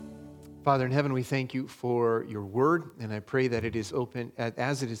Father in heaven, we thank you for your word, and I pray that it is open,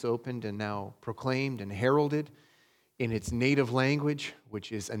 as it is opened and now proclaimed and heralded in its native language,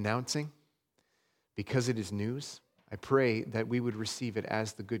 which is announcing, because it is news. I pray that we would receive it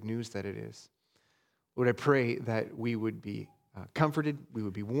as the good news that it is. Lord, I pray that we would be comforted, we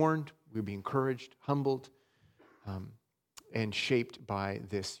would be warned, we would be encouraged, humbled, and shaped by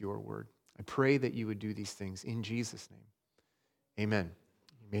this, your word. I pray that you would do these things in Jesus' name. Amen.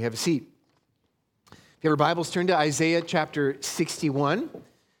 You may have a seat. If you have your Bibles, turn to Isaiah chapter 61.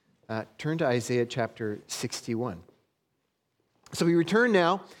 Turn to Isaiah chapter 61. So we return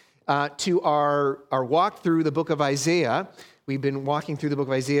now to our walk through the book of Isaiah. We've been walking through the book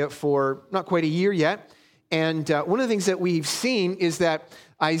of Isaiah for not quite a year yet. And one of the things that we've seen is that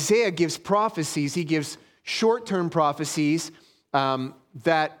Isaiah gives prophecies. He gives short-term prophecies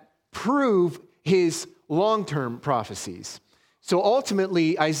that prove his long-term prophecies. So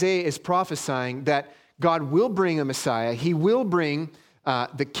ultimately, Isaiah is prophesying that God will bring a Messiah. He will bring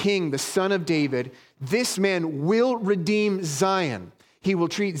the King, the Son of David. This man will redeem Zion. He will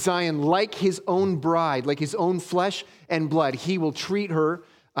treat Zion like his own bride, like his own flesh and blood. He will treat her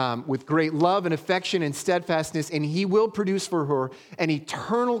with great love and affection and steadfastness, and he will produce for her an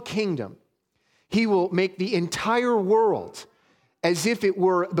eternal kingdom. He will make the entire world as if it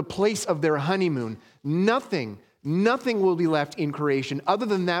were the place of their honeymoon. Nothing will be left in creation other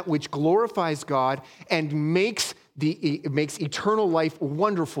than that which glorifies God and makes eternal life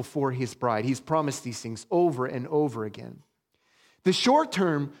wonderful for his bride. He's promised these things over and over again. The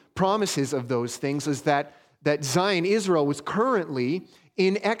short-term promises of those things is that Zion, Israel, was currently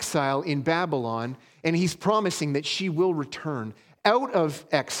in exile in Babylon, and he's promising that she will return out of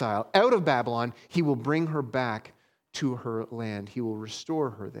exile, out of Babylon. He will bring her back to her land. He will restore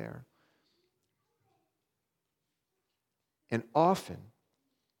her there. And often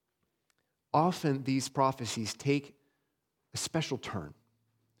these prophecies take a special turn.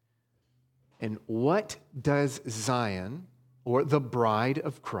 And what does Zion, or the bride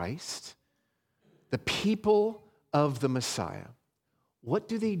of Christ, the people of the Messiah, what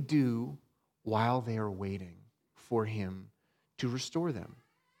do they do while they are waiting for him to restore them?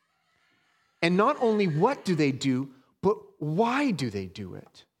 And not only what do they do, but why do they do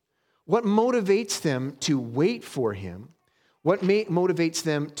it? What motivates them to wait for him? What motivates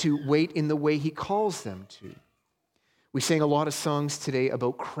them to wait in the way he calls them to? We sang a lot of songs today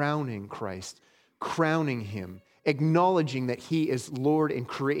about crowning Christ, crowning him, acknowledging that he is Lord and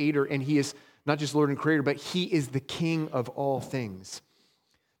Creator, and he is not just Lord and Creator, but he is the King of all things.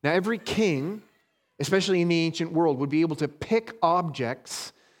 Now, every king, especially in the ancient world, would be able to pick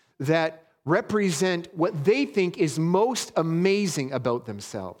objects that represent what they think is most amazing about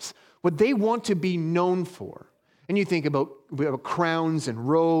themselves, what they want to be known for. And you think about crowns and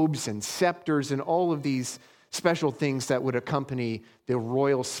robes and scepters and all of these special things that would accompany the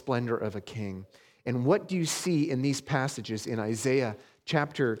royal splendor of a king. And what do you see in these passages in Isaiah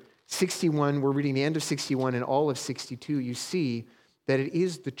chapter 61? We're reading the end of 61 and all of 62. You see that it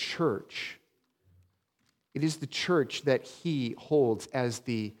is the church. It is the church that he holds as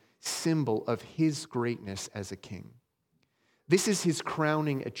the symbol of his greatness as a king. This is his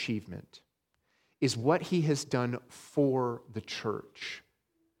crowning achievement, is what he has done for the church.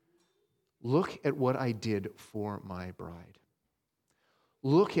 Look at what I did for my bride.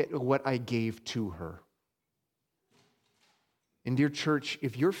 Look at what I gave to her. And dear church,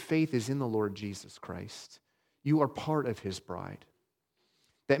 if your faith is in the Lord Jesus Christ, you are part of his bride.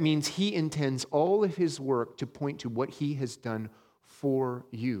 That means he intends all of his work to point to what he has done for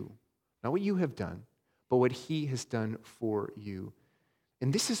you. Not what you have done, but what he has done for you.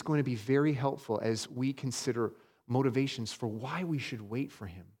 And this is going to be very helpful as we consider motivations for why we should wait for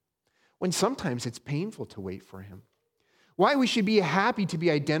him, when sometimes it's painful to wait for him. Why we should be happy to be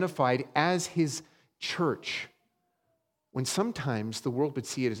identified as his church, when sometimes the world would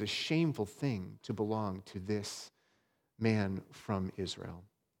see it as a shameful thing to belong to this man from Israel.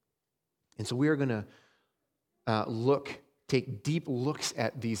 And so we are going to take deep looks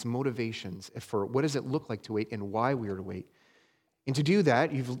at these motivations for what does it look like to wait and why we are to wait. And to do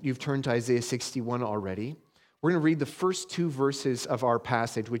that, you've turned to Isaiah 61 already. We're going to read the first two verses of our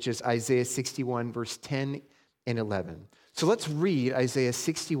passage, which is Isaiah 61, verse 10 and 11. So let's read Isaiah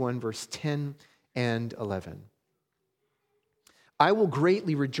 61, verse 10 and 11. I will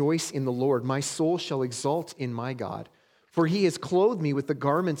greatly rejoice in the Lord. My soul shall exult in my God. For he has clothed me with the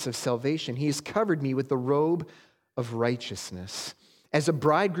garments of salvation. He has covered me with the robe of righteousness. As a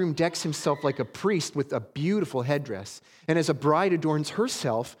bridegroom decks himself like a priest with a beautiful headdress, and as a bride adorns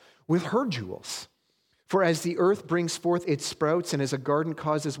herself with her jewels. For as the earth brings forth its sprouts, and as a garden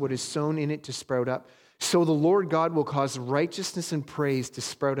causes what is sown in it to sprout up, so the Lord God will cause righteousness and praise to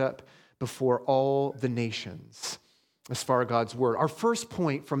sprout up before all the nations. As far as God's word. Our first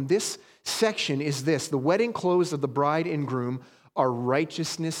point from this section is this: the wedding clothes of the bride and groom are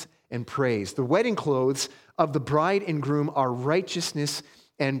righteousness and praise. The wedding clothes of the bride and groom are righteousness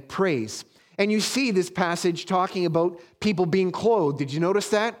and praise. And you see this passage talking about people being clothed. Did you notice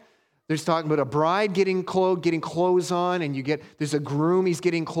that? There's talking about a bride getting clothed, getting clothes on, and there's a groom, he's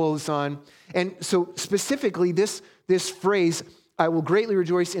getting clothes on. And so specifically this phrase, I will greatly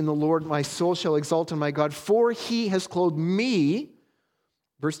rejoice in the Lord, my soul shall exalt in my God, for he has clothed me,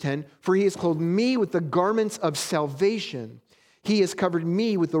 verse 10, for he has clothed me with the garments of salvation. He has covered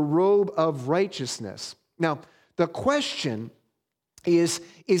me with the robe of righteousness. Now, the question is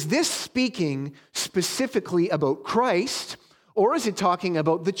this speaking specifically about Christ, or is it talking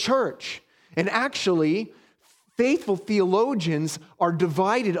about the church? And actually, faithful theologians are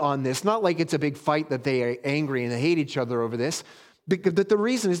divided on this. Not like it's a big fight that they are angry and they hate each other over this, but the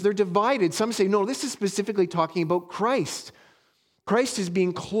reason is they're divided. Some say, no, this is specifically talking about Christ. Christ is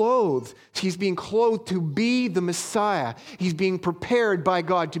being clothed. He's being clothed to be the Messiah. He's being prepared by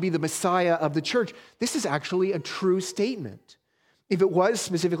God to be the Messiah of the church. This is actually a true statement. If it was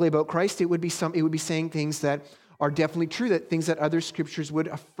specifically about Christ, it would be saying things that are definitely true, that things that other scriptures would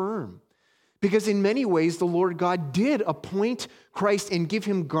affirm. Because in many ways, the Lord God did appoint Christ and give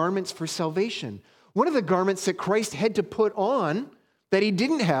him garments for salvation. One of the garments that Christ had to put on that he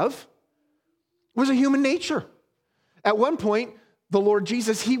didn't have was a human nature. At one point, the Lord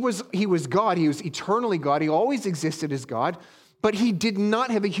Jesus, he was God. He was eternally God. He always existed as God, but he did not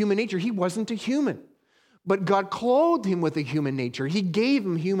have a human nature. He wasn't a human. But God clothed him with a human nature. He gave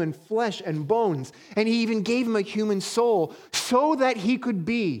him human flesh and bones, and he even gave him a human soul so that he could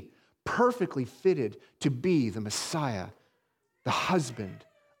be perfectly fitted to be the Messiah, the husband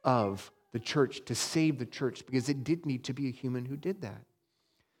of the church, to save the church, because it did need to be a human who did that.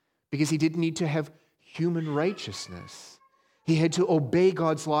 Because he didn't need to have human righteousness. He had to obey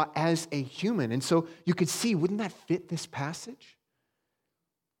God's law as a human. And so you could see, wouldn't that fit this passage?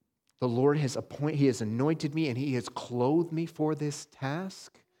 The Lord he has anointed me and he has clothed me for this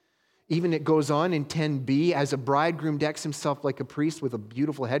task. Even it goes on in 10b, as a bridegroom decks himself like a priest with a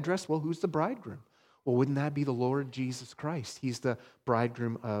beautiful headdress. Well, who's the bridegroom? Well, wouldn't that be the Lord Jesus Christ? He's the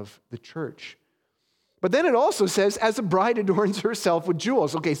bridegroom of the church. But then it also says, as a bride adorns herself with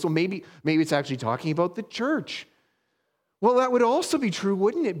jewels. Okay, so maybe it's actually talking about the church. Well, that would also be true,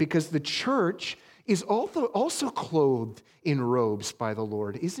 wouldn't it? Because the church is also clothed in robes by the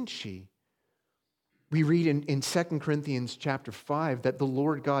Lord, isn't she? We read in 2 Corinthians chapter 5 that the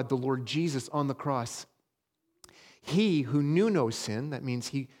Lord God, the Lord Jesus on the cross, he who knew no sin, that means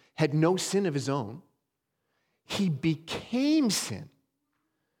he had no sin of his own, he became sin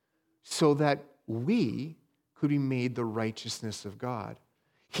so that we could be made the righteousness of God.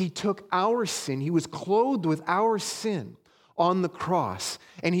 He took our sin, he was clothed with our sin on the cross,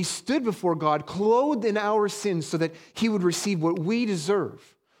 and he stood before God clothed in our sins so that he would receive what we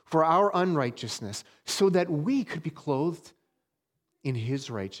deserve for our unrighteousness, so that we could be clothed in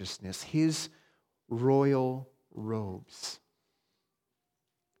his righteousness, his royal robes.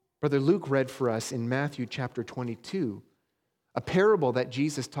 Brother Luke read for us in Matthew chapter 22 a parable that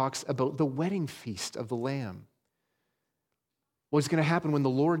Jesus talks about the wedding feast of the Lamb. What's going to happen when the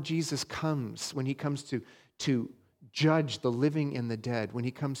Lord Jesus comes, when he comes to judge the living and the dead, when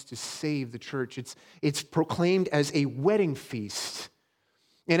he comes to save the church. It's proclaimed as a wedding feast.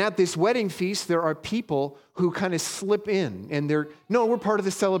 And at this wedding feast, there are people who kind of slip in, and we're part of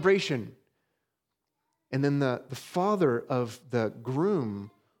the celebration. And then the father of the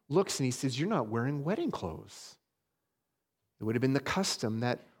groom looks and he says, you're not wearing wedding clothes. It would have been the custom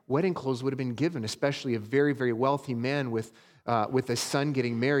that wedding clothes would have been given, especially a very, very wealthy man with a son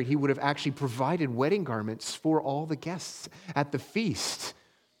getting married. He would have actually provided wedding garments for all the guests at the feast.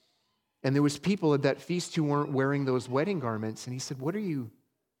 And there was people at that feast who weren't wearing those wedding garments. And he said, why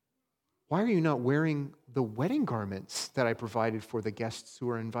are you not wearing the wedding garments that I provided for the guests who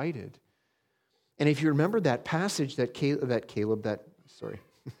are invited? And if you remember that passage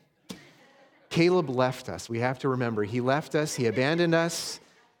Caleb left us. We have to remember, he left us, he abandoned us,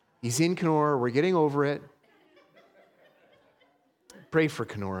 he's in Kenora, we're getting over it. Pray for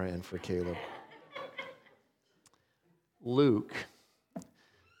Kenora and for Caleb. Luke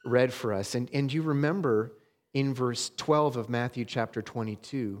read for us, and you remember in verse 12 of Matthew chapter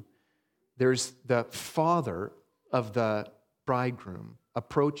 22, there's the father of the bridegroom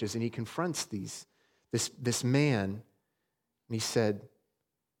approaches and he confronts this man, and he said,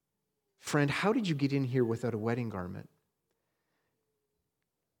 friend, how did you get in here without a wedding garment?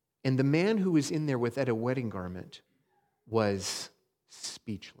 And the man who was in there without a wedding garment was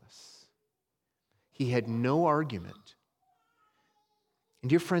speechless. He had no argument. And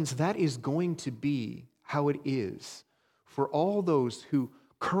dear friends, that is going to be how it is for all those who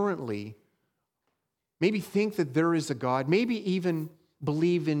currently maybe think that there is a God, maybe even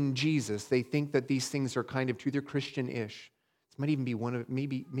believe in Jesus. They think that these things are kind of true. They're Christian-ish. This might even be one of,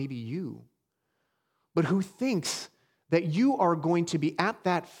 maybe you. But who thinks that you are going to be at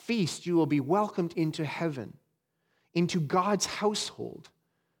that feast, you will be welcomed into heaven, into God's household,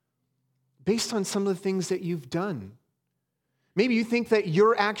 based on some of the things that you've done. Maybe you think that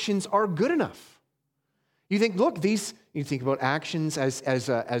your actions are good enough. You think, look, you think about actions as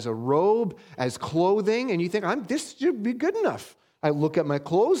a robe, as clothing, and you think, this should be good enough. I look at my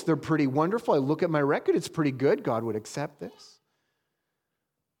clothes, they're pretty wonderful. I look at my record, it's pretty good. God would accept this.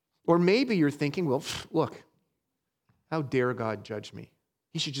 Or maybe you're thinking, well, look, how dare God judge me?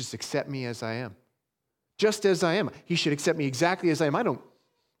 He should just accept me as I am. Just as I am. He should accept me exactly as I am.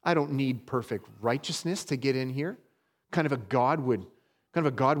 I don't need perfect righteousness to get in here. Kind of a God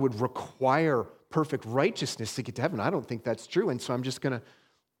would require perfect righteousness to get to heaven. I don't think that's true. And so I'm just going to,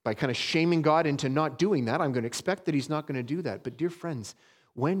 by kind of shaming God into not doing that, I'm going to expect that he's not going to do that. But dear friends,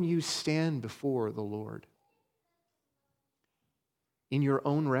 when you stand before the Lord, in your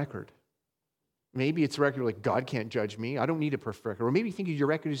own record, maybe it's a record like, God can't judge me. I don't need a perfect record. Or maybe you think your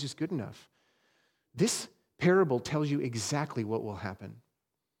record is just good enough. This parable tells you exactly what will happen.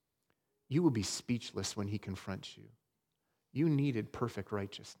 You will be speechless when he confronts you. You needed perfect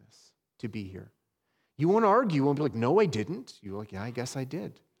righteousness to be here. You won't argue. You won't be like, no, I didn't. You're like, yeah, I guess I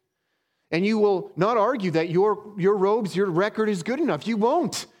did. And you will not argue that your robes, your record is good enough. You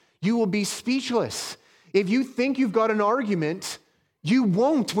won't. You will be speechless. If you think you've got an argument, you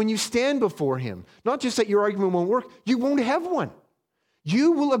won't when you stand before him. Not just that your argument won't work, you won't have one.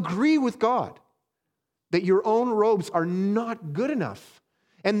 You will agree with God that your own robes are not good enough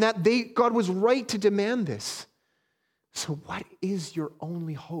and that God was right to demand this. So what is your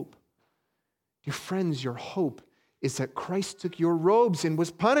only hope? Dear friends, your hope is that Christ took your robes and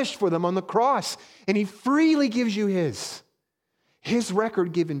was punished for them on the cross, and he freely gives you his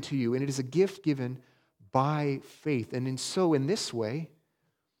record given to you, and it is a gift given by faith. And in this way,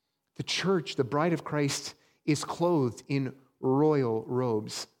 the church, the bride of Christ, is clothed in royal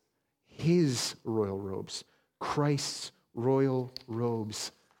robes, his royal robes, Christ's royal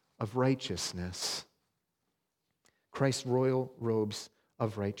robes of righteousness. Christ's royal robes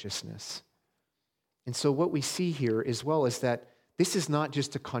of righteousness. And so what we see here as well is that this is not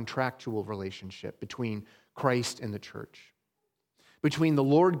just a contractual relationship between Christ and the church, between the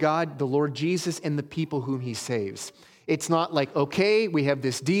Lord God, the Lord Jesus, and the people whom he saves. It's not like, okay, we have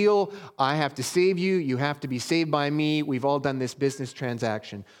this deal. I have to save you. You have to be saved by me. We've all done this business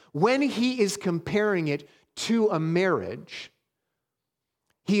transaction. When he is comparing it to a marriage,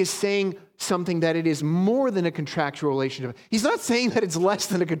 he is saying something that it is more than a contractual relationship. He's not saying that it's less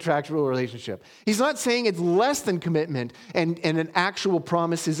than a contractual relationship. He's not saying it's less than commitment and an actual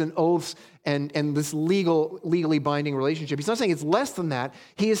promises and oaths and this legally binding relationship. He's not saying it's less than that.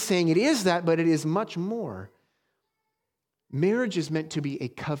 He is saying it is that, but it is much more. Marriage is meant to be a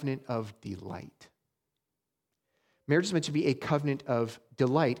covenant of delight. Marriage is meant to be a covenant of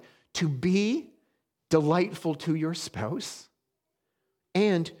delight, to be delightful to your spouse,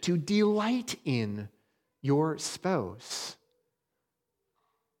 and to delight in your spouse.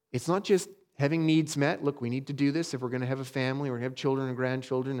 It's not just having needs met. Look, we need to do this if we're going to have a family or have children and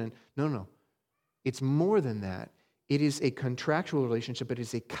grandchildren. And no. It's more than that. It is a contractual relationship. It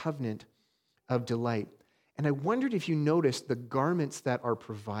is a covenant of delight. And I wondered if you noticed the garments that are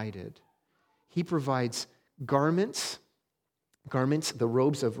provided. He provides garments, the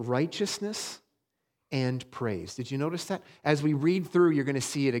robes of righteousness and praise. Did you notice that? As we read through, you're going to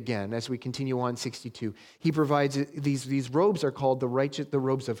see it again as we continue on 62. He provides these robes are called the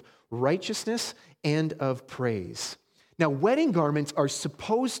robes of righteousness and of praise. Now, wedding garments are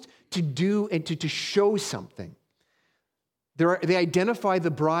supposed to do and to show something. They identify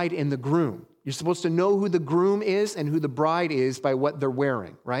the bride and the groom. You're supposed to know who the groom is and who the bride is by what they're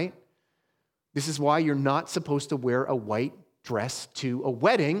wearing, right? This is why you're not supposed to wear a white dress to a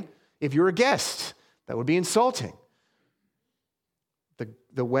wedding if you're a guest. That would be insulting.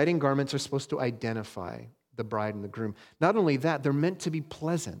 The wedding garments are supposed to identify the bride and the groom. Not only that, they're meant to be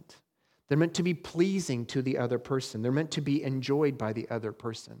pleasant. They're meant to be pleasing to the other person. They're meant to be enjoyed by the other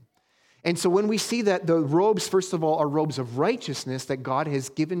person. And so when we see that the robes, first of all, are robes of righteousness that God has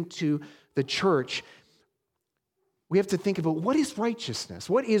given to the church, we have to think about what is righteousness?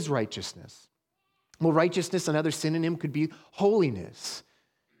 What is righteousness? Well, righteousness, another synonym, could be holiness,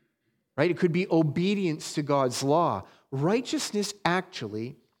 right? It could be obedience to God's law. Righteousness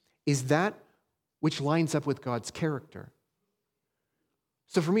actually is that which lines up with God's character.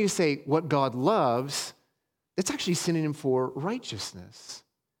 So for me to say what God loves, that's actually synonym for righteousness.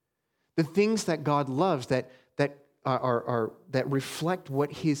 The things that God loves that reflect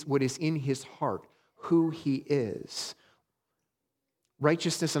what is in his heart, who he is.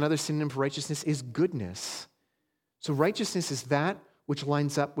 Righteousness, another synonym for righteousness, is goodness. So righteousness is that which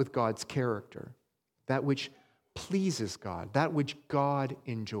lines up with God's character, that which pleases God, that which God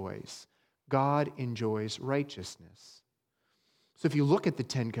enjoys. God enjoys righteousness. So if you look at the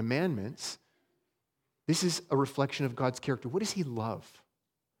Ten Commandments, this is a reflection of God's character. What does he love?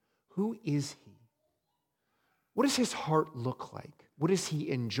 Who is he? What does his heart look like? What does he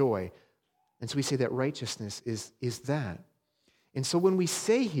enjoy? And so we say that righteousness is that. And so when we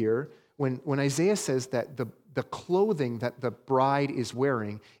say here, when Isaiah says that the clothing that the bride is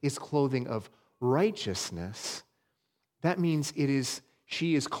wearing is clothing of righteousness, that means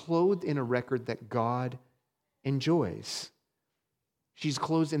she is clothed in a record that God enjoys. She's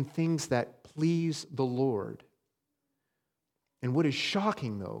clothed in things that please the Lord. And what is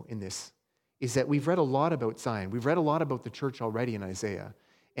shocking, though, in this is that we've read a lot about Zion. We've read a lot about the church already in Isaiah.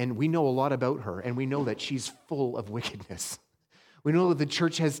 And we know a lot about her. And we know that she's full of wickedness. We know that the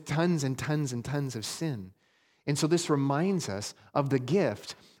church has tons and tons and tons of sin. And so this reminds us of the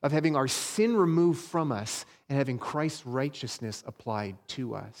gift of having our sin removed from us and having Christ's righteousness applied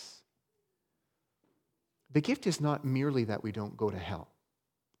to us. The gift is not merely that we don't go to hell.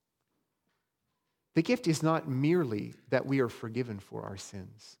 The gift is not merely that we are forgiven for our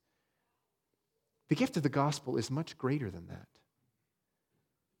sins. The gift of the gospel is much greater than that.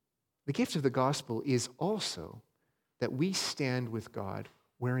 The gift of the gospel is also that we stand with God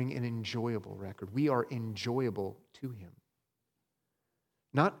wearing an enjoyable record. We are enjoyable to him.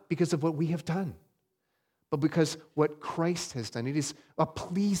 Not because of what we have done, but because what Christ has done. It is a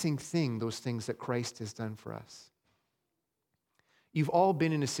pleasing thing, those things that Christ has done for us. You've all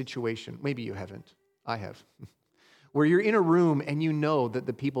been in a situation, maybe you haven't, I have, where you're in a room and you know that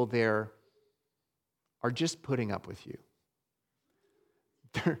the people there are just putting up with you.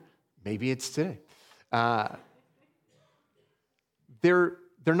 Maybe it's today. They're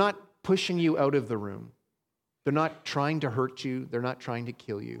not pushing you out of the room. They're not trying to hurt you. They're not trying to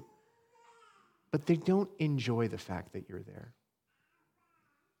kill you. But they don't enjoy the fact that you're there.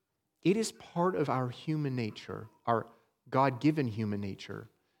 It is part of our human nature, our God-given human nature,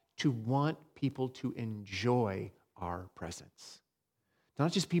 to want people to enjoy our presence.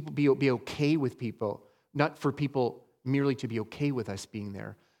 Not just people be okay with people, not for people merely to be okay with us being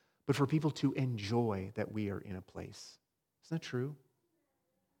there, but for people to enjoy that we are in a place. Isn't that true?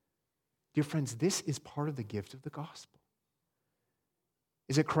 Dear friends, this is part of the gift of the gospel.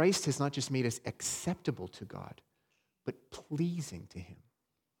 Is that Christ has not just made us acceptable to God, but pleasing to him.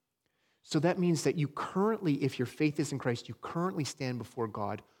 So that means that you currently, if your faith is in Christ, you currently stand before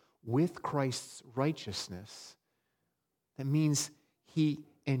God with Christ's righteousness. That means he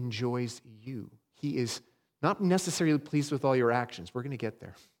enjoys you. He is not necessarily pleased with all your actions. We're going to get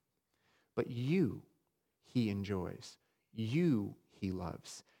there. But you, he enjoys. You, he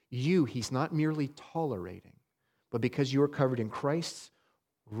loves. You, he's not merely tolerating, but because you are covered in Christ's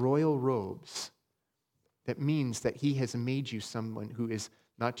royal robes, that means that he has made you someone who is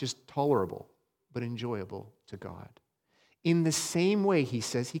not just tolerable, but enjoyable to God. In the same way, he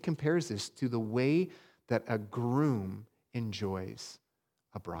says, he compares this to the way that a groom enjoys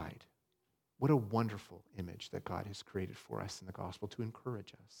a bride. What a wonderful image that God has created for us in the gospel to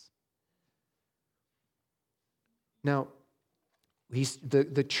encourage us. Now,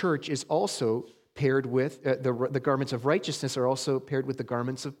 the church is also paired with, the garments of righteousness are also paired with the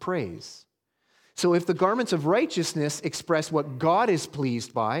garments of praise. So if the garments of righteousness express what God is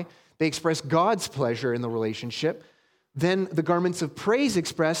pleased by, they express God's pleasure in the relationship, then the garments of praise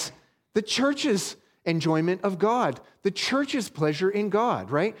express the church's enjoyment of God, the church's pleasure in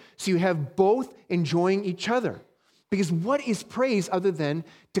God, right? So you have both enjoying each other. Because what is praise other than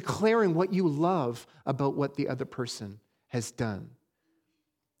declaring what you love about what the other person has done?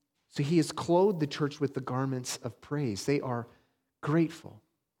 So he has clothed the church with the garments of praise. They are grateful.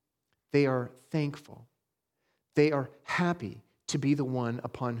 They are thankful. They are happy to be the one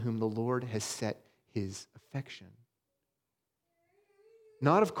upon whom the Lord has set his affection.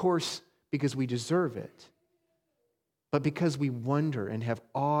 Not, of course, because we deserve it, but because we wonder and have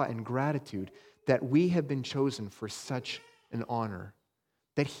awe and gratitude that we have been chosen for such an honor,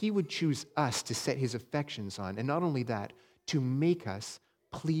 that he would choose us to set his affections on, and not only that, to make us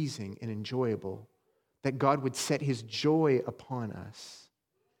pleasing and enjoyable, that God would set his joy upon us.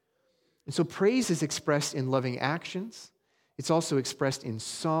 And so praise is expressed in loving actions. It's also expressed in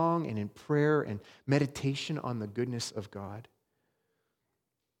song and in prayer and meditation on the goodness of God.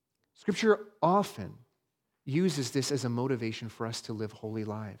 Scripture often uses this as a motivation for us to live holy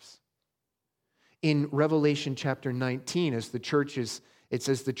lives. In Revelation chapter 19, as the church is, it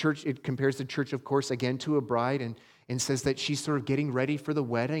says the church, it compares the church, of course, again to a bride, and says that she's sort of getting ready for the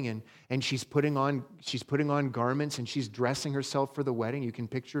wedding, and she's putting on garments, and she's dressing herself for the wedding. You can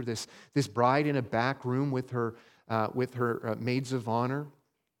picture this bride in a back room with her maids of honor,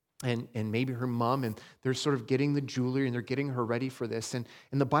 and maybe her mom, and they're sort of getting the jewelry, and they're getting her ready for this. And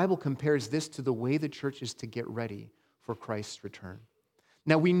the Bible compares this to the way the church is to get ready for Christ's return.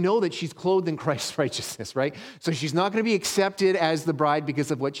 Now, we know that she's clothed in Christ's righteousness, right? So she's not going to be accepted as the bride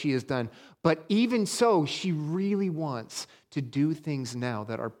because of what she has done. But even so, she really wants to do things now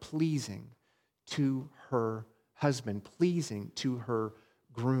that are pleasing to her husband, pleasing to her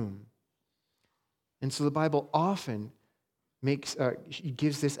groom. And so the Bible often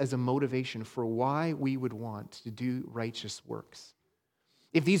gives this as a motivation for why we would want to do righteous works.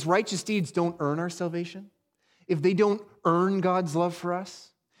 If these righteous deeds don't earn our salvation, if they don't earn God's love for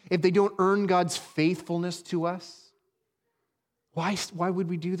us, if they don't earn God's faithfulness to us, why would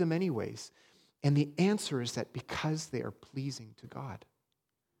we do them anyways? And the answer is that because they are pleasing to God,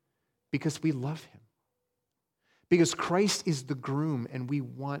 because we love him, because Christ is the groom and we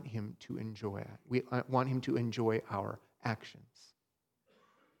want him to enjoy it. We want him to enjoy our actions.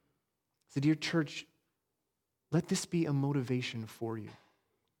 So, dear church, let this be a motivation for you.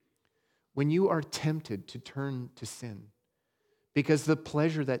 When you are tempted to turn to sin, because the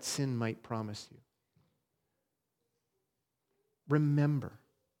pleasure that sin might promise you, remember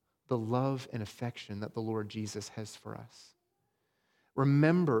the love and affection that the Lord Jesus has for us.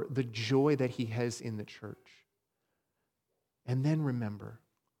 Remember the joy that he has in the church. And then remember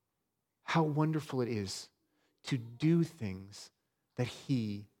how wonderful it is to do things that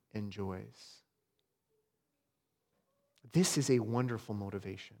he enjoys. This is a wonderful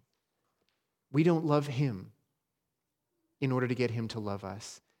motivation. We don't love him in order to get him to love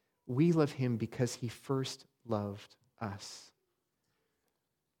us. We love him because he first loved us.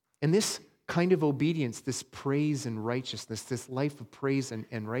 And this kind of obedience, this praise and righteousness, this life of praise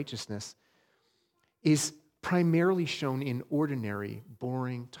and righteousness is primarily shown in ordinary,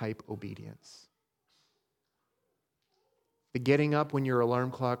 boring type obedience. The getting up when your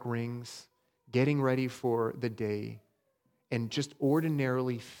alarm clock rings, getting ready for the day, and just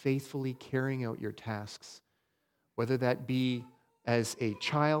ordinarily, faithfully carrying out your tasks, whether that be as a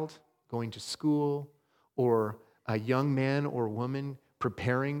child going to school, or a young man or woman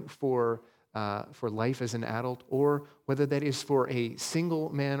preparing for life as an adult, or whether that is for a single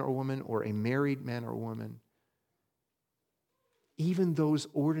man or woman or a married man or woman. Even those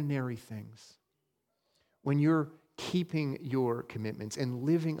ordinary things, when you're keeping your commitments and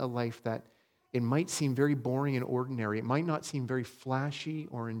living a life that it might seem very boring and ordinary, it might not seem very flashy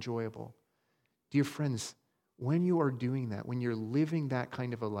or enjoyable. Dear friends, when you are doing that, when you're living that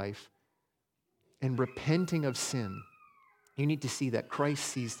kind of a life and repenting of sin, you need to see that Christ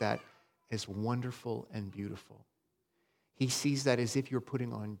sees that as wonderful and beautiful. He sees that as if you're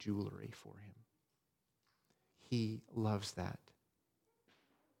putting on jewelry for him. He loves that.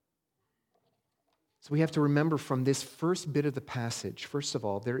 So we have to remember from this first bit of the passage, first of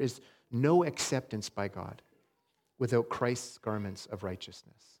all, there is no acceptance by God without Christ's garments of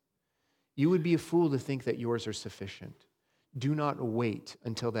righteousness. You would be a fool to think that yours are sufficient. Do not wait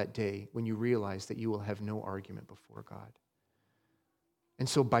until that day when you realize that you will have no argument before God. And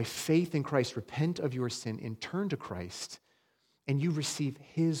so by faith in Christ, repent of your sin and turn to Christ, and you receive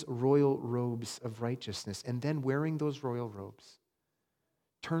his royal robes of righteousness. And then wearing those royal robes,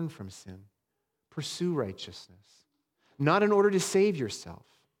 turn from sin, pursue righteousness, not in order to save yourself,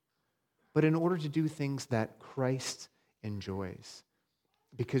 but in order to do things that Christ enjoys,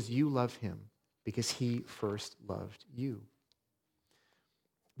 because you love him, because he first loved you.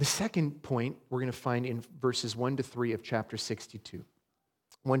 The second point we're going to find in verses 1 to 3 of chapter 62.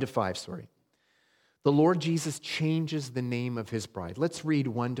 1 to 5, sorry. The Lord Jesus changes the name of his bride. Let's read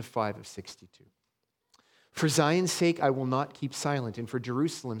 1 to 5 of 62. For Zion's sake I will not keep silent, and for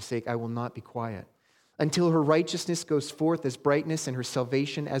Jerusalem's sake I will not be quiet, until her righteousness goes forth as brightness and her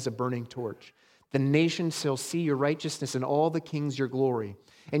salvation as a burning torch. The nations shall see your righteousness and all the kings your glory.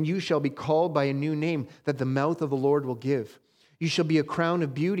 And you shall be called by a new name that the mouth of the Lord will give. You shall be a crown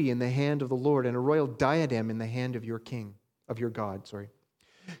of beauty in the hand of the Lord and a royal diadem in the hand of your king, of your God,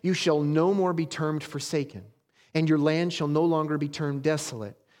 You shall no more be termed forsaken, and your land shall no longer be termed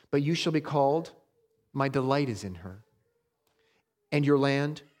desolate, but you shall be called, my delight is in her, and your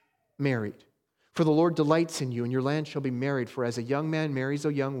land married. For the Lord delights in you, and your land shall be married. For as a young man marries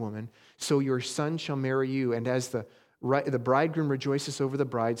a young woman, so your son shall marry you. And as the bridegroom rejoices over the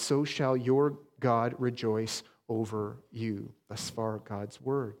bride, so shall your God rejoice over you. Thus far, God's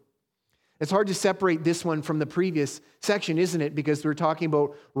word. It's hard to separate this one from the previous section, isn't it? Because we're talking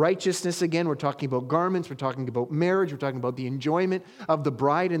about righteousness again. We're talking about garments. We're talking about marriage. We're talking about the enjoyment of the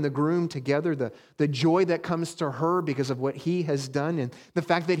bride and the groom together, the joy that comes to her because of what he has done and the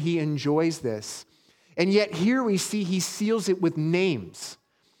fact that he enjoys this. And yet here we see he seals it with names.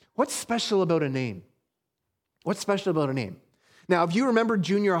 What's special about a name? What's special about a name? Now, if you remember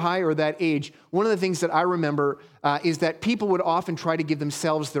junior high or that age, one of the things that I remember is that people would often try to give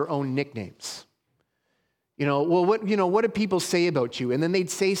themselves their own nicknames. What did people say about you? And then they'd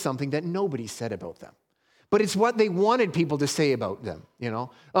say something that nobody said about them. But it's what they wanted people to say about them,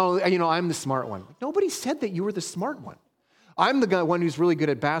 I'm the smart one. Nobody said that you were the smart one. I'm the one who's really good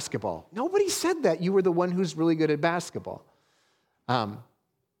at basketball. Nobody said that you were the one who's really good at basketball.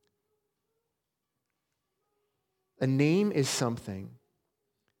 A name is something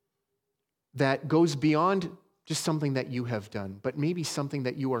that goes beyond just something that you have done, but maybe something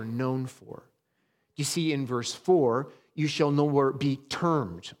that you are known for. You see in verse 4, you shall no more be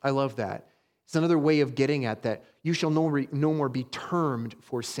termed. I love that. It's another way of getting at that. You shall no more be termed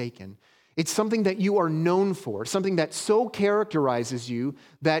forsaken. It's something that you are known for, something that so characterizes you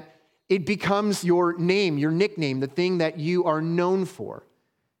that it becomes your name, your nickname, the thing that you are known for.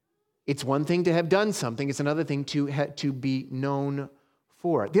 It's one thing to have done something. It's another thing to be known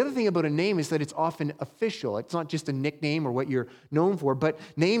for. The other thing about a name is that it's often official. It's not just a nickname or what you're known for, but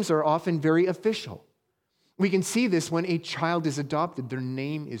names are often very official. We can see this when a child is adopted. Their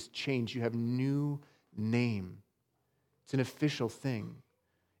name is changed. You have a new name. It's an official thing.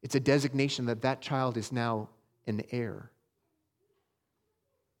 It's a designation that child is now an heir.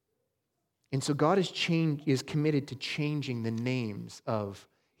 And so God is committed to changing the names of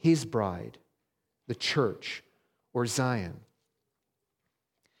his bride, the church, or Zion.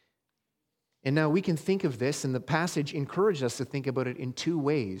 And now we can think of this, and the passage encouraged us to think about it in two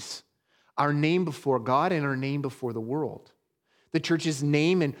ways. Our name before God and our name before the world. The church's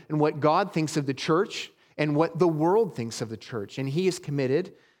name and what God thinks of the church and what the world thinks of the church. And he is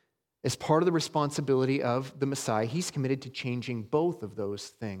committed, as part of the responsibility of the Messiah, he's committed to changing both of those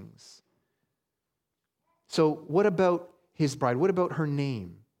things. So what about his bride? What about her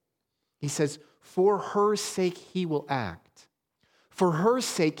name? He says, for her sake he will act. For her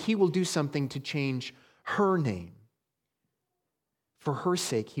sake he will do something to change her name. For her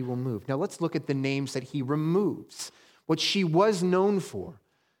sake he will move. Now let's look at the names that he removes, what she was known for.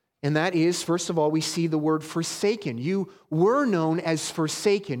 And that is, first of all, we see the word forsaken. You were known as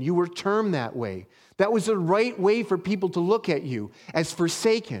forsaken. You were termed that way. That was the right way for people to look at you, as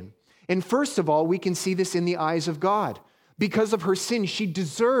forsaken. And first of all, we can see this in the eyes of God. Because of her sin, she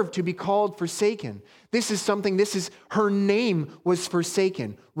deserved to be called forsaken. Her name was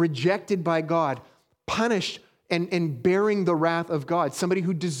forsaken, rejected by God, punished and bearing the wrath of God. Somebody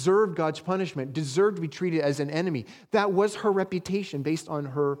who deserved God's punishment, deserved to be treated as an enemy. That was her reputation based on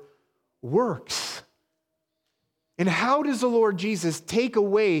her works. And how does the Lord Jesus take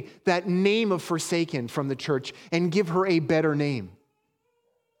away that name of forsaken from the church and give her a better name?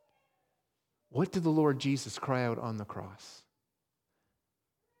 What did the Lord Jesus cry out on the cross?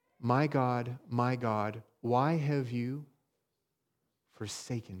 My God, why have you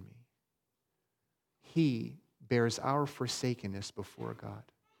forsaken me? He bears our forsakenness before God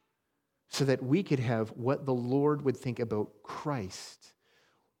so that we could have what the Lord would think about Christ.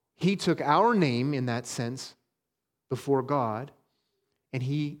 He took our name in that sense before God, and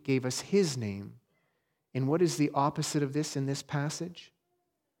he gave us his name. And what is the opposite of this in this passage?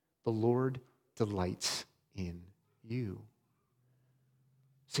 The Lord delights in you.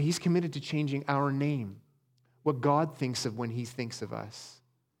 So he's committed to changing our name, what God thinks of when he thinks of us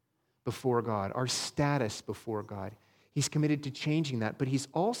before God, our status before God. He's committed to changing that, but he's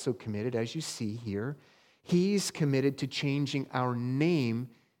also committed, as you see here, he's committed to changing our name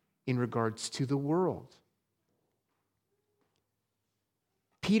in regards to the world.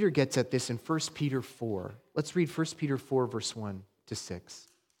 Peter gets at this in 1 Peter 4. Let's read 1 Peter 4, verse 1 to 6.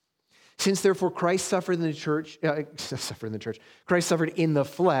 Since therefore Christ suffered in the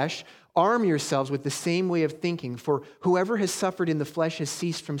flesh, arm yourselves with the same way of thinking, for whoever has suffered in the flesh has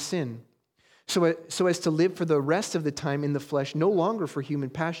ceased from sin, so as to live for the rest of the time in the flesh, no longer for human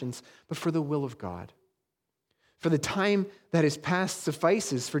passions, but for the will of God. For the time that is past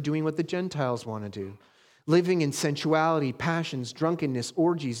suffices for doing what the Gentiles want to do, living in sensuality, passions, drunkenness,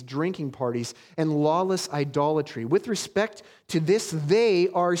 orgies, drinking parties, and lawless idolatry. With respect to this, they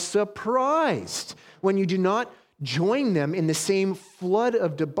are surprised when you do not join them in the same flood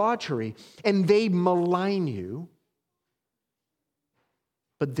of debauchery, and they malign you.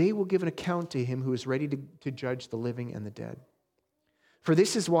 But they will give an account to him who is ready to judge the living and the dead. For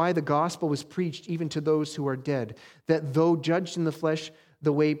this is why the gospel was preached even to those who are dead, that though judged in the flesh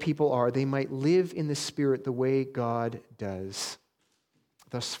the way people are, they might live in the spirit the way God does.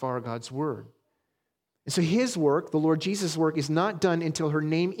 Thus far, God's word. And so his work, the Lord Jesus' work, is not done until her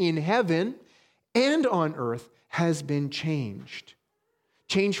name in heaven and on earth has been changed.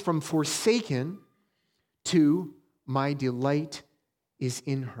 Changed from forsaken to my delight is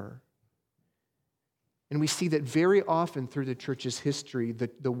in her. And we see that very often through the church's history,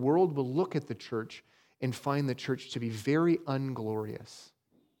 the world will look at the church and find the church to be very unglorious.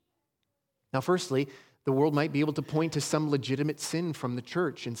 Now, firstly, the world might be able to point to some legitimate sin from the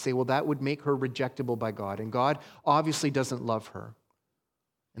church and say, well, that would make her rejectable by God, and God obviously doesn't love her.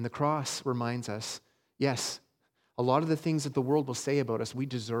 And the cross reminds us, yes, a lot of the things that the world will say about us, we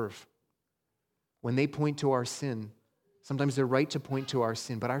deserve. When they point to our sin, sometimes they're right to point to our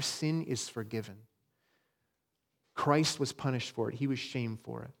sin, but our sin is forgiven. Christ was punished for it. He was shamed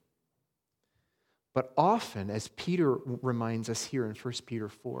for it. But often, as Peter reminds us here in 1 Peter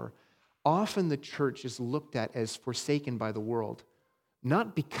 4, often the church is looked at as forsaken by the world,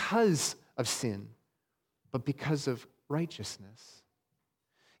 not because of sin, but because of righteousness.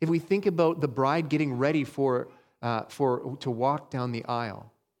 If we think about the bride getting ready to walk down the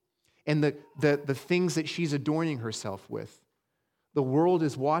aisle, and the things that she's adorning herself with, the world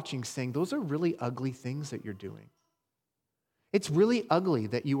is watching, saying, those are really ugly things that you're doing. It's really ugly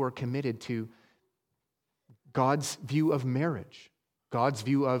that you are committed to God's view of marriage, God's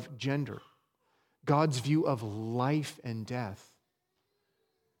view of gender, God's view of life and death,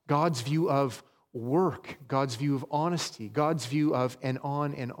 God's view of work, God's view of honesty, God's view of and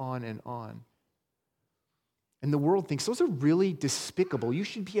on and on and on. And the world thinks those are really despicable. You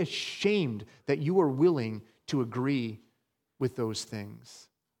should be ashamed that you are willing to agree with those things.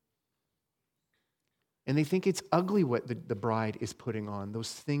 And they think it's ugly what the bride is putting on,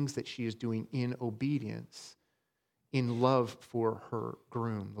 those things that she is doing in obedience, in love for her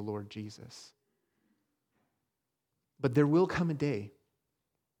groom, the Lord Jesus. But there will come a day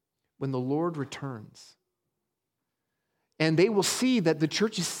when the Lord returns, and they will see that the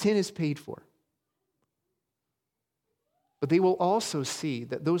church's sin is paid for. But they will also see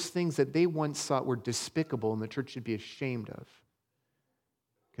that those things that they once thought were despicable and the church should be ashamed of,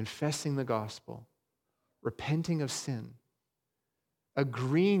 confessing the gospel, repenting of sin,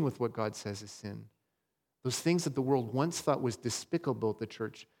 agreeing with what God says is sin, those things that the world once thought was despicable at the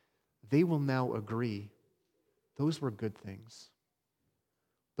church, they will now agree. Those were good things.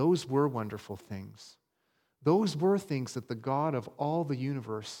 Those were wonderful things. Those were things that the God of all the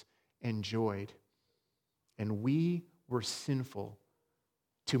universe enjoyed. And we were sinful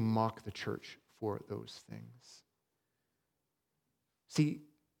to mock the church for those things. See,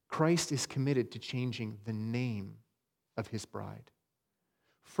 Christ is committed to changing the name of his bride.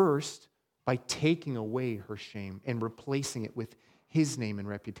 First, by taking away her shame and replacing it with his name and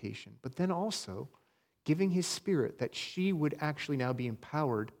reputation. But then also giving his Spirit that she would actually now be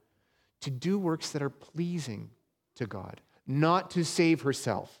empowered to do works that are pleasing to God, not to save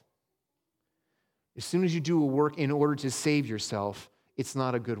herself. As soon as you do a work in order to save yourself, it's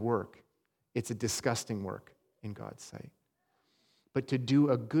not a good work. It's a disgusting work in God's sight. But to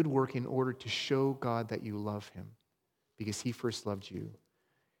do a good work in order to show God that you love him because he first loved you.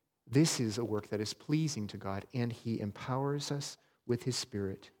 This is a work that is pleasing to God, and he empowers us with his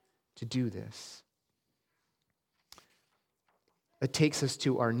Spirit to do this. That takes us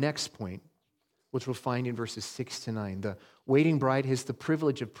to our next point, which we'll find in verses 6 to 9. The waiting bride has the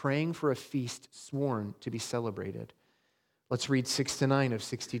privilege of praying for a feast sworn to be celebrated. Let's read 6 to 9 of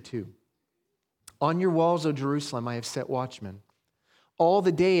 62. On your walls, O Jerusalem, I have set watchmen. All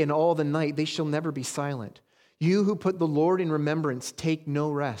the day and all the night they shall never be silent. You who put the Lord in remembrance, take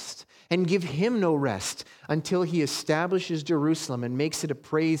no rest, and give him no rest until he establishes Jerusalem and makes it a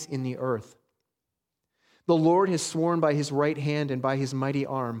praise in the earth. The Lord has sworn by his right hand and by his mighty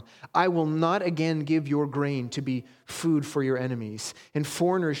arm, I will not again give your grain to be food for your enemies, and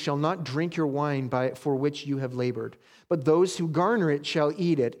foreigners shall not drink your wine for which you have labored. But those who garner it shall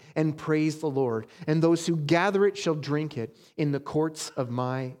eat it and praise the Lord, and those who gather it shall drink it in the courts of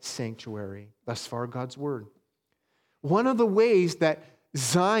my sanctuary. Thus far, God's word. One of the ways that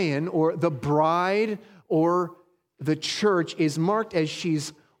Zion, or the bride, or the church is marked as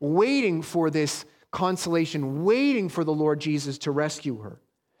she's waiting for this consolation, waiting for the Lord Jesus to rescue her,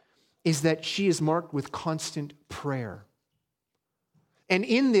 is that she is marked with constant prayer. And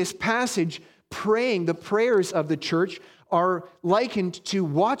in this passage, praying, the prayers of the church are likened to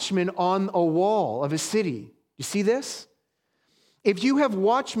watchmen on a wall of a city. You see this? If you have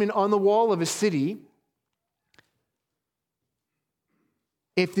watchmen on the wall of a city,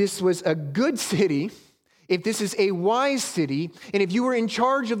 if this was a good city, if this is a wise city, and if you were in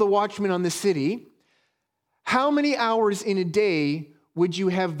charge of the watchmen on the city, how many hours in a day would you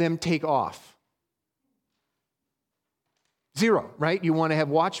have them take off? 0, right? You want to have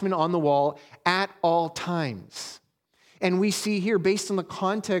watchmen on the wall at all times. And we see here, based on the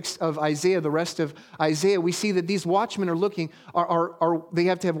context of Isaiah, the rest of Isaiah, we see that these watchmen they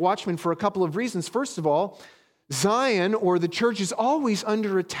have to have watchmen for a couple of reasons. First of all, Zion, or the church, is always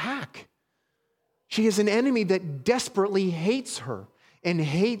under attack. She is an enemy that desperately hates her and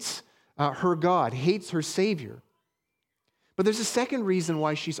hates her God, hates her Savior. But there's a second reason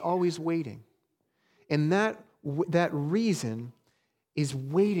why she's always waiting. And that reason is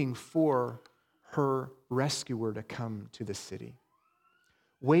waiting for her rescuer to come to the city,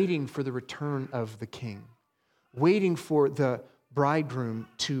 waiting for the return of the king, waiting for the bridegroom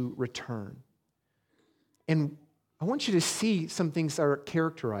to return. And I want you to see some things that are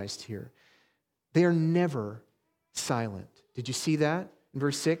characterized here. They are never silent. Did you see that? In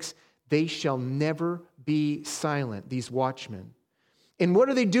verse 6, they shall never be silent, these watchmen. And what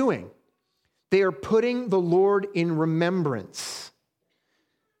are they doing? They are putting the Lord in remembrance.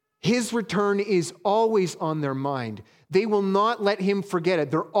 His return is always on their mind. They will not let him forget it.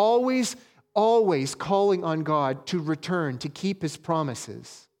 They're always calling on God to return, to keep his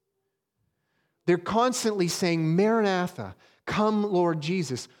promises. They're constantly saying, Maranatha, come, Lord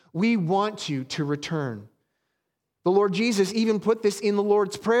Jesus. We want you to return. The Lord Jesus even put this in the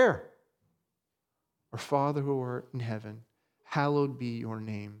Lord's Prayer. Our Father who art in heaven, hallowed be your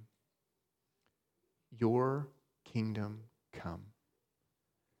name. Your kingdom come.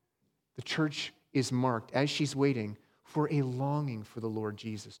 The church is marked, as she's waiting, for a longing for the Lord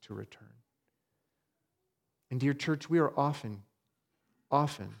Jesus to return. And dear church, we are often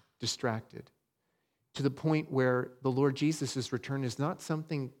distracted to the point where the Lord Jesus' return is not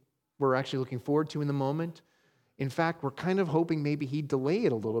something we're actually looking forward to in the moment. In fact, we're kind of hoping maybe he'd delay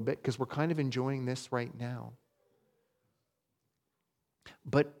it a little bit because we're kind of enjoying this right now.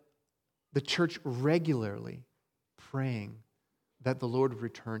 But the church regularly praying that the Lord would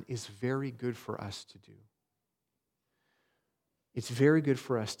return is very good for us to do. It's very good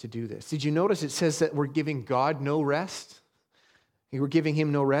for us to do this. Did you notice it says that we're giving God no rest? We're giving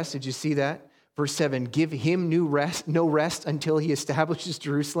him no rest. Did you see that? Verse 7, give him no rest until he establishes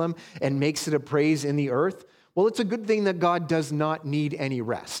Jerusalem and makes it a praise in the earth. Well, it's a good thing that God does not need any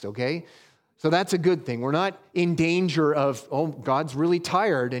rest, okay? So that's a good thing. We're not in danger of, God's really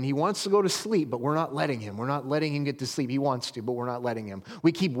tired and he wants to go to sleep, but we're not letting him. We're not letting him get to sleep. He wants to, but we're not letting him.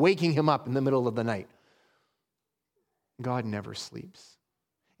 We keep waking him up in the middle of the night. God never sleeps.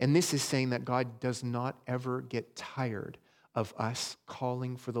 And this is saying that God does not ever get tired of us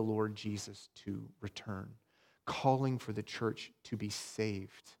calling for the Lord Jesus to return, calling for the church to be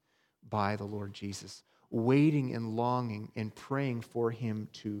saved by the Lord Jesus, waiting and longing and praying for him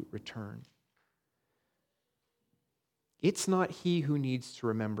to return. It's not he who needs to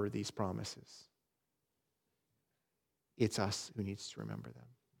remember these promises. It's us who needs to remember them.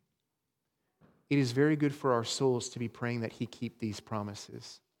 It is very good for our souls to be praying that he keep these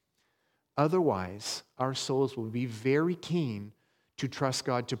promises. Otherwise, our souls will be very keen to trust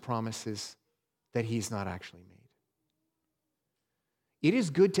God to promises that he's not actually made. It is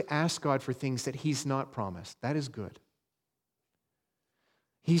good to ask God for things that he's not promised. That is good.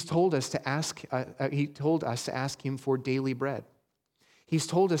 He's told us to ask. He told us to ask him for daily bread. He's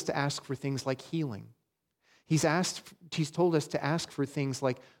told us to ask for things like healing. He's told us to ask for things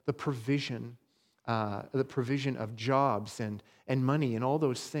like the provision of jobs and money and all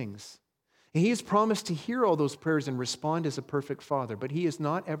those things. And he has promised to hear all those prayers and respond as a perfect Father, but he has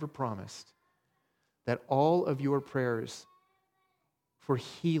not ever promised that all of your prayers for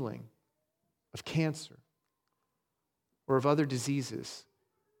healing of cancer or of other diseases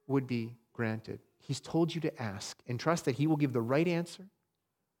would be granted. He's told you to ask and trust that he will give the right answer,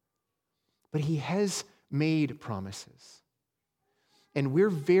 but he has made promises. And we're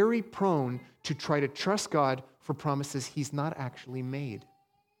very prone to try to trust God for promises he's not actually made.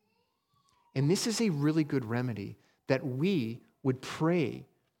 And this is a really good remedy, that we would pray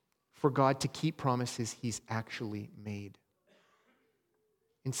for God to keep promises he's actually made.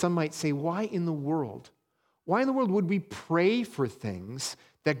 And some might say, why in the world Why in the world would we pray for things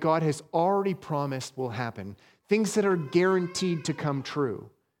that God has already promised will happen, things that are guaranteed to come true?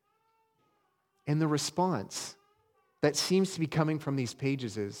 And the response that seems to be coming from these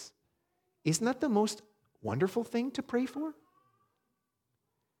pages is, isn't that the most wonderful thing to pray for?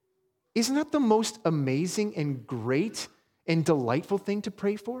 Isn't that the most amazing and great and delightful thing to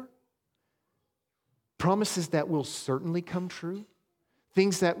pray for? Promises that will certainly come true,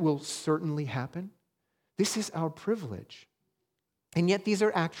 things that will certainly happen. This is our privilege. And yet these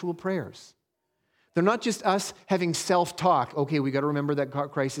are actual prayers. They're not just us having self-talk. Okay, we got to remember that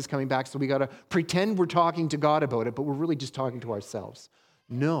Christ is coming back, so we got to pretend we're talking to God about it, but we're really just talking to ourselves.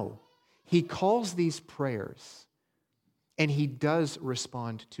 No, he calls these prayers, and he does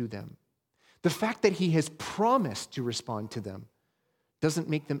respond to them. The fact that he has promised to respond to them doesn't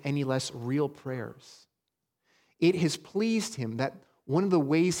make them any less real prayers. It has pleased him that one of the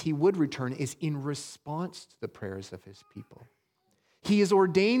ways he would return is in response to the prayers of his people. He has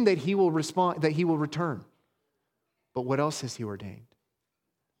ordained that he will respond, that he will return. But what else has he ordained?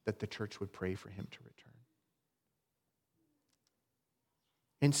 That the church would pray for him to return.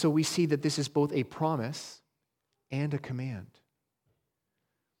 And so we see that this is both a promise and a command.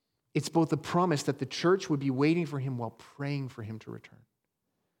 It's both a promise that the church would be waiting for him while praying for him to return.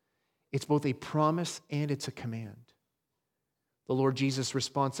 It's both a promise and it's a command. The Lord Jesus'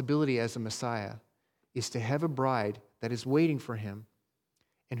 responsibility as a Messiah is to have a bride that is waiting for him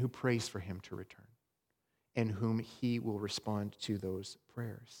and who prays for him to return, and whom he will respond to those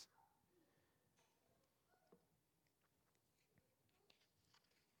prayers.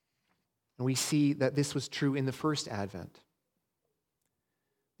 And we see that this was true in the first advent.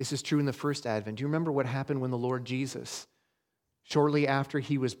 This is true in the first advent. Do you remember what happened when the Lord Jesus, shortly after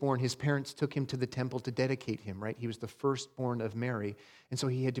he was born, his parents took him to the temple to dedicate him, right? He was the firstborn of Mary, and so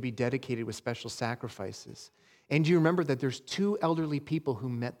he had to be dedicated with special sacrifices. And do you remember that there's two elderly people who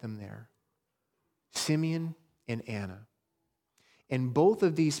met them there? Simeon and Anna. And both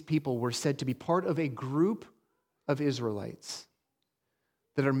of these people were said to be part of a group of Israelites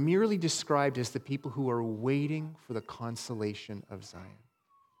that are merely described as the people who are waiting for the consolation of Zion.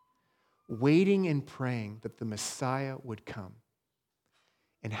 Waiting and praying that the Messiah would come.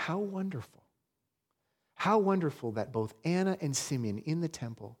 And how wonderful that both Anna and Simeon in the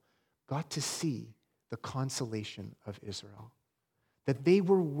temple got to see the consolation of Israel that they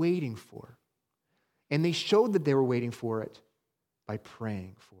were waiting for. And they showed that they were waiting for it by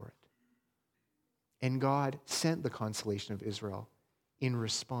praying for it. And God sent the consolation of Israel in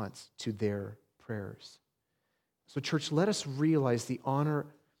response to their prayers. So church, let us realize the honor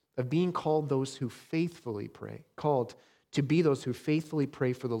of being called those who faithfully pray, called to be those who faithfully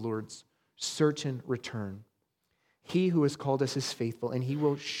pray for the Lord's certain return. He who has called us is faithful, and he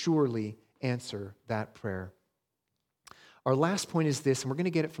will surely answer that prayer. Our last point is this, and we're going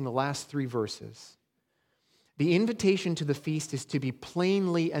to get it from the last 3 verses. The invitation to the feast is to be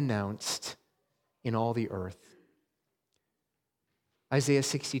plainly announced in all the earth. Isaiah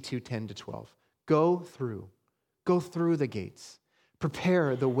 62, 10-12. Go through the gates.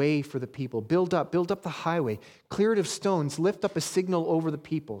 Prepare the way for the people. Build up the highway. Clear it of stones. Lift up a signal over the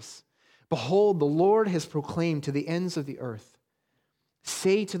peoples. Behold, the Lord has proclaimed to the ends of the earth.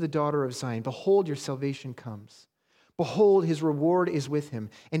 Say to the daughter of Zion, behold, your salvation comes. Behold, his reward is with him,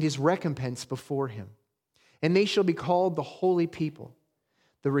 and his recompense before him. And they shall be called the holy people,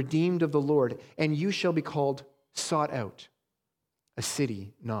 the redeemed of the Lord, and you shall be called sought out, a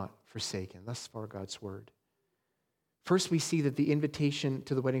city not forsaken. Thus far, God's word. First, we see that the invitation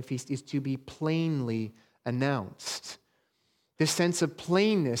to the wedding feast is to be plainly announced. This sense of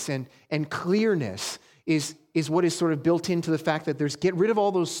plainness and clearness is what is sort of built into the fact that get rid of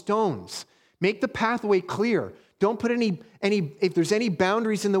all those stones. Make the pathway clear. Don't put any if there's any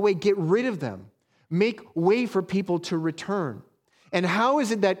boundaries in the way, get rid of them. Make way for people to return. And how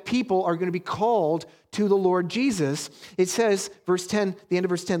is it that people are going to be called to the Lord Jesus? It says, verse 10, the end of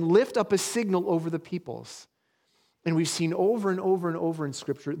verse 10, lift up a signal over the peoples. And we've seen over and over and over in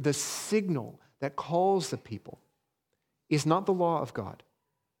Scripture, the signal that calls the people is not the law of God.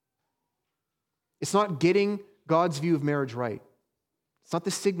 It's not getting God's view of marriage right. It's not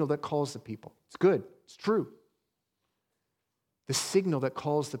the signal that calls the people. It's good. It's true. The signal that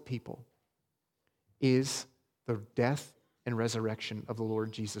calls the people is the death and resurrection of the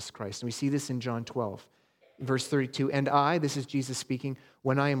Lord Jesus Christ. And we see this in John 12, verse 32. And I, this is Jesus speaking,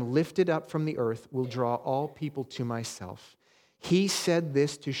 when I am lifted up from the earth, will draw all people to myself. He said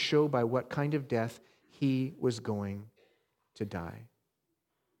this to show by what kind of death he was going to die.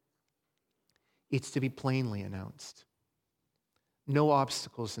 It's to be plainly announced. No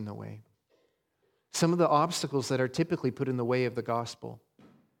obstacles in the way. Some of the obstacles that are typically put in the way of the gospel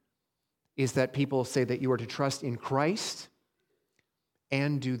is that people say that you are to trust in Christ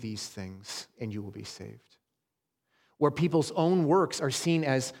and do these things, and you will be saved. Where people's own works are seen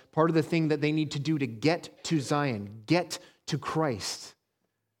as part of the thing that they need to do to get to Zion, get to Christ.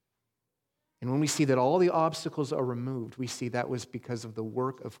 And when we see that all the obstacles are removed, we see that was because of the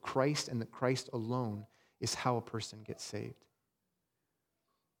work of Christ, and that Christ alone is how a person gets saved.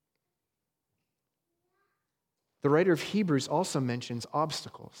 The writer of Hebrews also mentions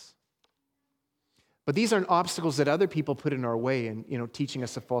obstacles. But these aren't obstacles that other people put in our way and, teaching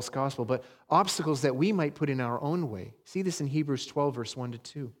us a false gospel, but obstacles that we might put in our own way. See this in Hebrews 12, verse 1 to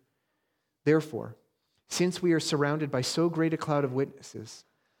 2. Therefore, since we are surrounded by so great a cloud of witnesses,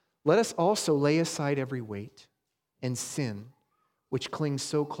 let us also lay aside every weight and sin which clings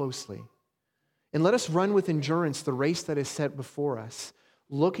so closely. And let us run with endurance the race that is set before us,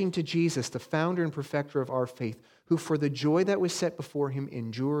 looking to Jesus, the founder and perfecter of our faith, who for the joy that was set before him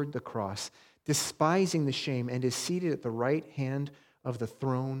endured the cross, despising the shame, and is seated at the right hand of the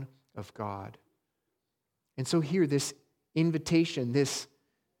throne of God. And so here, this invitation, this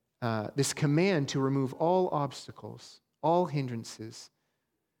command to remove all obstacles, all hindrances,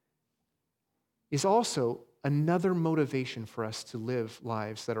 is also another motivation for us to live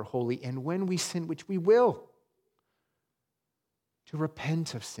lives that are holy. And when we sin, which we will, to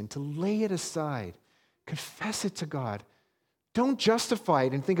repent of sin, to lay it aside, confess it to God. Don't justify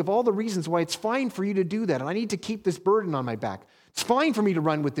it and think of all the reasons why it's fine for you to do that. And I need to keep this burden on my back. It's fine for me to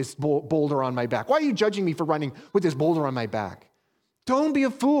run with this boulder on my back. Why are you judging me for running with this boulder on my back? Don't be a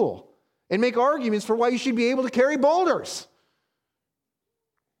fool and make arguments for why you should be able to carry boulders.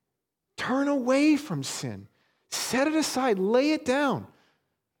 Turn away from sin. Set it aside. Lay it down.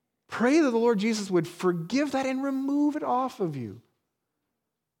 Pray that the Lord Jesus would forgive that and remove it off of you.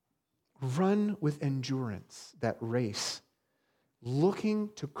 Run with endurance that race, looking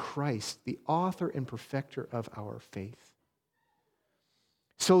to Christ, the author and perfecter of our faith.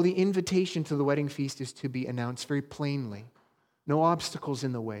 So the invitation to the wedding feast is to be announced very plainly. No obstacles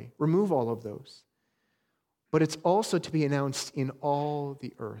in the way. Remove all of those. But it's also to be announced in all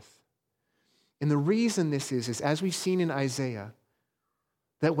the earth. And the reason this is as we've seen in Isaiah,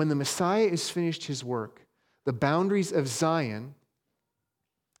 that when the Messiah is finished his work, the boundaries of Zion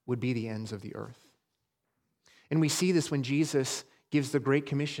would be the ends of the earth. And we see this when Jesus gives the Great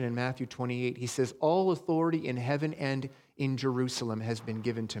Commission in Matthew 28. He says, all authority in heaven and in Jerusalem has been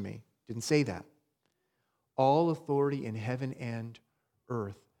given to me. Didn't say that. All authority in heaven and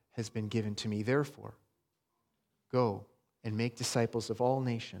earth has been given to me. Therefore, go and make disciples of all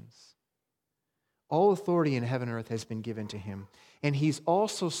nations. All authority in heaven and earth has been given to him. And he's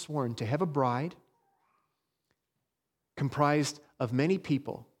also sworn to have a bride comprised of many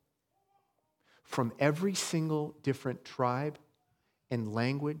people from every single different tribe and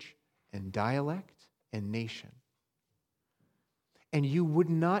language and dialect and nation. And you would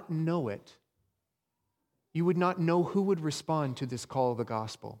not know it. You would not know who would respond to this call of the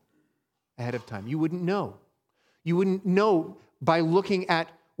gospel ahead of time. You wouldn't know. You wouldn't know by looking at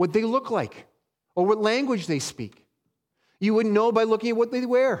what they look like or what language they speak. You wouldn't know by looking at what they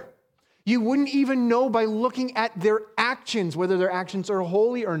wear. You wouldn't even know by looking at their actions, whether their actions are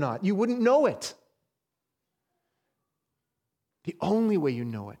holy or not. You wouldn't know it. The only way you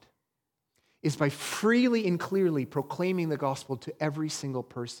know it is by freely and clearly proclaiming the gospel to every single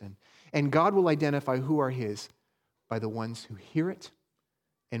person. And God will identify who are his by the ones who hear it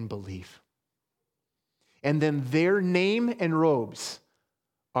and believe. And then their name and robes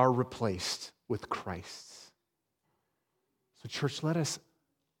are replaced with Christ's. So church, let us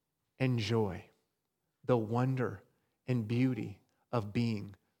enjoy the wonder and beauty of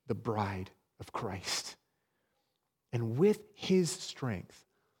being the bride of Christ. And with his strength,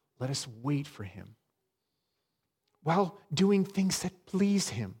 let us wait for him while doing things that please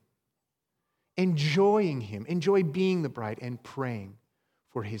him, enjoying him, enjoy being the bride, and praying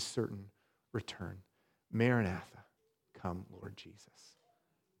for his certain return. Maranatha, come, Lord Jesus.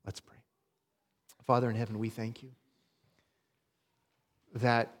 Let's pray. Father in heaven, we thank you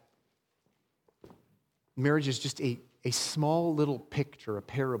that marriage is just a small little picture, a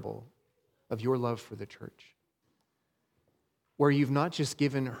parable of your love for the church, where you've not just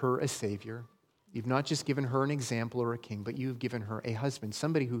given her a Savior, you've not just given her an example or a king, but you've given her a husband,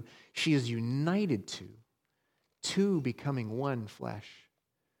 somebody who she is united to becoming one flesh,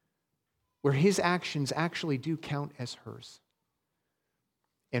 where his actions actually do count as hers,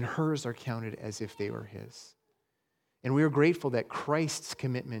 and hers are counted as if they were his. And we are grateful that Christ's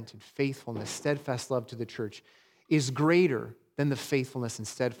commitment and faithfulness, steadfast love to the church is greater than the faithfulness and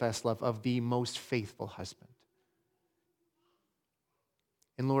steadfast love of the most faithful husband.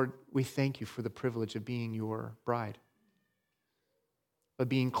 And Lord, we thank you for the privilege of being your bride, of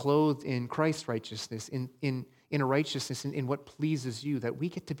being clothed in Christ's righteousness, in a righteousness in what pleases you, that we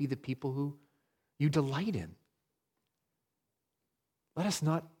get to be the people who you delight in. Let us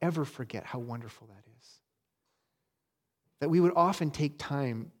not ever forget how wonderful that is. That we would often take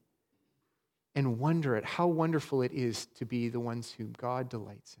time and wonder at how wonderful it is to be the ones whom God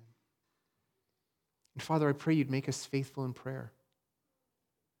delights in. And Father, I pray you'd make us faithful in prayer,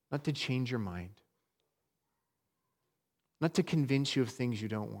 not to change your mind, not to convince you of things you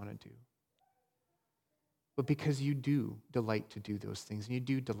don't want to do, but because you do delight to do those things, and you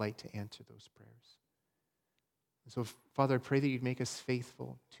do delight to answer those prayers. And so, Father, I pray that you'd make us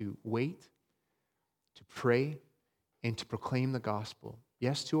faithful to wait, to pray, and to proclaim the gospel,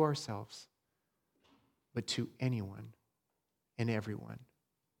 yes, to ourselves, but to anyone and everyone.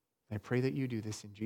 And I pray that you do this in Jesus' name.